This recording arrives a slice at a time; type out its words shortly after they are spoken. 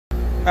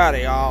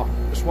Howdy y'all,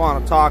 just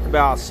want to talk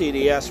about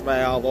CDS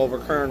valve,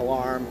 overcurrent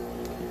alarm.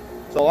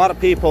 So a lot of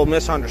people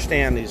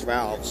misunderstand these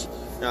valves.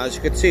 Now as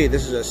you can see,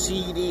 this is a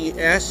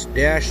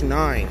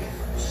CDS-9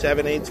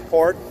 7/8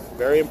 port,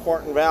 very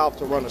important valve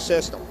to run a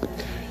system.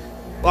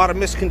 A lot of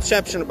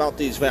misconception about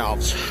these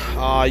valves.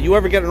 You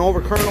ever get an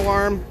overcurrent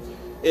alarm,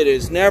 it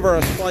is never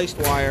a spliced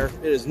wire,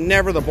 it is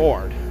never the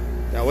board.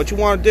 Now what you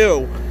want to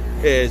do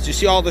is, you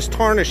see all this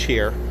tarnish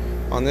here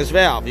on this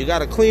valve, you got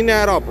to clean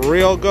that up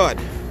real good.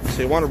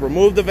 So you want to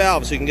remove the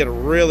valve so you can get it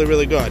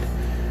really good.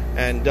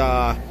 And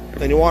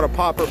then you want to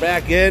pop her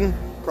back in,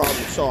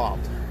 problem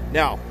solved.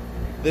 Now,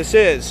 this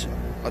is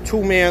a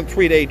 2-man,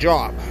 3-day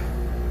job.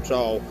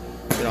 So,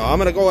 I'm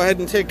going to go ahead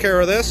and take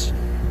care of this,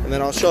 and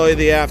then I'll show you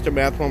the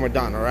aftermath when we're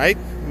done, alright?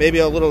 Maybe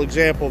a little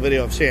example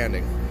video of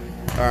sanding.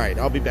 Alright,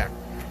 I'll be back.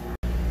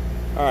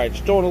 Alright,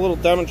 just doing a little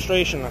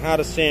demonstration on how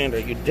to sand her.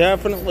 You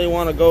definitely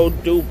want to go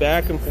do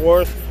back and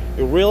forth.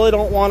 You really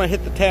don't want to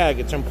hit the tag.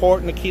 It's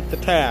important to keep the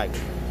tag.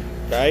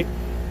 Okay,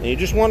 and you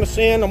just want to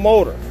sand the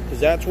motor, because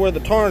that's where the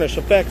tarnish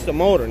affects the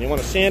motor, and you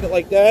want to sand it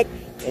like that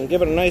and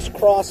give it a nice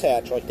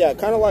crosshatch like that,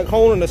 kind of like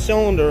holding a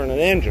cylinder in an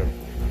engine.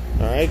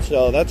 Alright,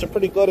 so that's a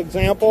pretty good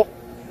example,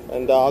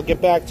 and I'll get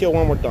back to you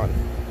when we're done.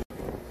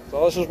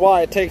 So this is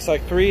why it takes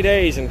like 3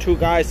 days and 2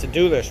 guys to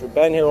do this. We've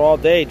been here all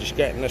day just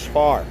getting this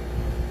far.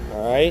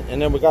 Alright,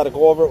 and then we got to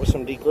go over it with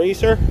some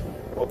degreaser.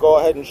 We'll go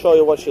ahead and show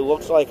you what she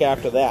looks like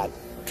after that.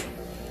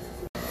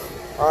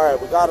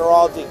 Alright, we got her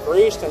all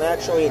degreased and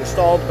actually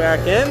installed back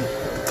in.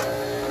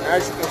 And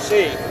as you can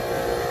see,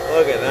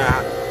 look at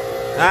that.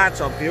 That's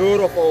a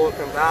beautiful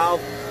looking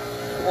valve.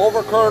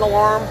 Overcurrent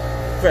alarm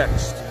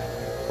fixed.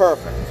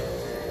 Perfect.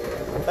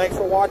 Thanks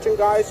for watching,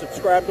 guys.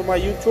 Subscribe to my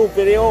YouTube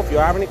video. If you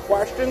have any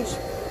questions,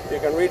 you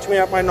can reach me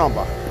at my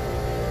number.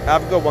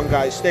 Have a good one,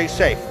 guys. Stay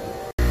safe.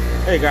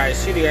 Hey guys,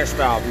 CDS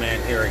Valve Man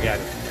here again.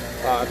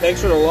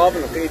 Thanks for the love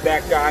and the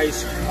feedback,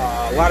 guys.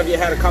 A lot of you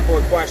had a couple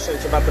of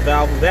questions about the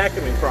valve and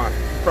vacuuming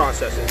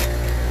processes.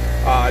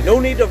 No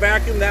need to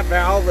vacuum that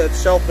valve. That's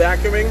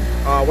self-vacuuming.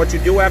 What you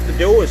do have to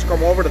do is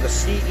come over to the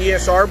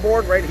EPR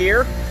board right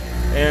here,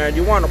 and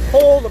you want to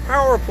pull the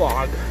power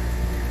plug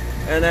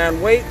and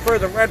then wait for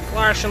the red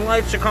flashing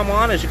lights to come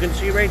on, as you can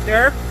see right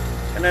there,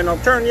 and then it'll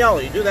turn yellow.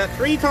 You do that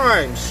 3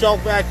 times.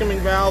 Self-vacuuming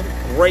valve,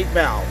 great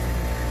valve.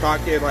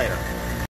 Talk to you later.